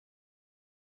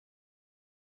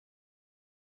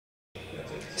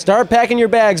Start packing your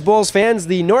bags, Bulls fans.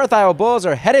 The North Iowa Bulls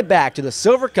are headed back to the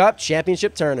Silver Cup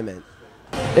Championship Tournament.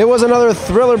 It was another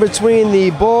thriller between the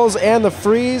Bulls and the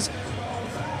Freeze.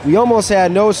 We almost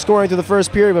had no scoring through the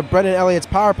first period, but Brendan Elliott's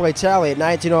power play tally at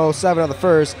 19:07 of the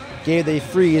first gave the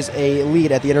Freeze a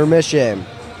lead at the intermission.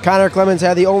 Connor Clemens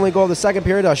had the only goal of the second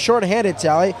period, a shorthanded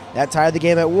tally that tied the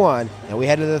game at 1, and we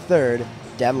headed to the third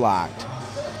deadlocked.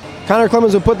 Connor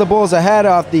Clemens would put the Bulls ahead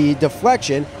off the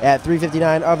deflection at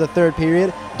 3:59 of the third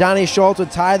period. Donnie Schultz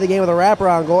would tie the game with a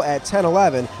wraparound goal at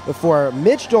 10:11 before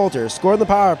Mitch Dolter scored the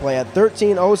power play at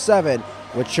 13:07,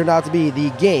 which turned out to be the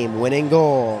game-winning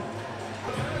goal.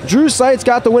 Drew Seitz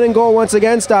got the winning goal once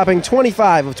again, stopping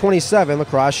 25 of 27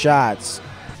 lacrosse shots.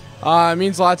 It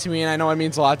means a lot to me, and I know it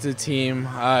means a lot to the team.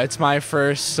 It's my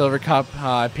first Silver Cup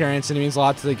appearance, and it means a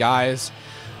lot to the guys.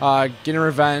 Getting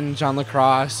revenge on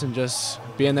lacrosse and just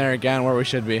being there again where we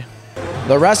should be.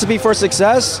 The recipe for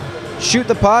success: shoot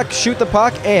the puck,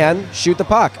 and shoot the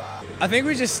puck. I think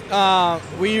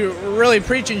we really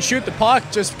preach and shoot the puck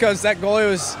just because that goalie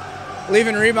was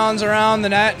leaving rebounds around the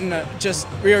net, and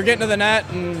we were getting to the net,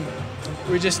 and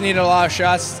we just needed a lot of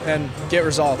shots and get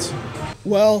results.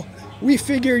 Well, we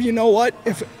figure, you know what,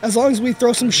 as long as we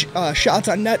throw some shots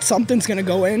on net, something's going to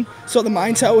go in. So the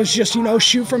mindset was just,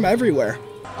 shoot from everywhere.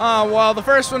 Well, the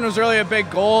first one was really a big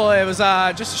goal. It was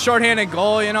just a shorthanded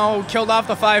goal, killed off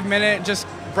the 5-minute, just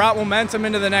brought momentum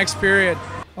into the next period.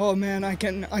 Oh man, I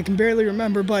can barely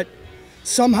remember, but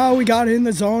somehow we got in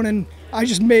the zone and I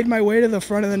just made my way to the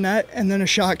front of the net, and then a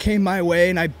shot came my way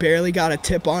and I barely got a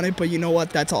tip on it, but you know what,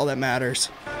 that's all that matters.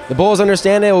 The Bulls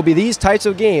understand it will be these types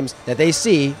of games that they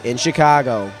see in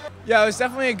Chicago. Yeah, it was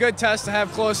definitely a good test to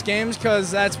have close games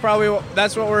because that's what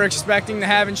we're expecting to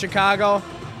have in Chicago.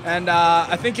 And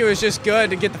I think it was just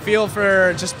good to get the feel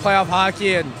for just playoff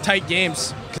hockey and tight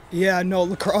games. Yeah, no,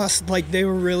 lacrosse, they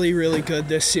were really, really good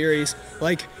this series.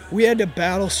 We had to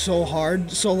battle so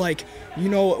hard, so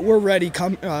we're ready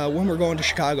when we're going to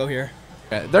Chicago here.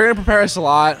 They're going to prepare us a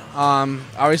lot.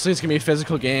 Obviously, it's going to be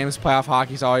physical games. Playoff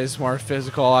hockey is always more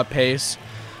physical at pace,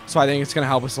 so I think it's going to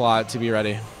help us a lot to be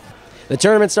ready. The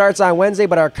tournament starts on Wednesday,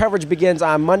 but our coverage begins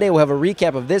on Monday. We'll have a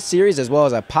recap of this series as well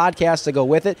as a podcast to go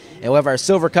with it, and we'll have our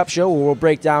Silver Cup show where we'll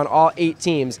break down all 8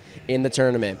 teams in the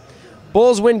tournament.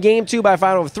 Bulls win Game 2 by a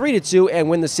final of 3-2 and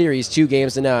win the series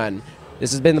 2-0.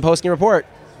 This has been the Postgame Report.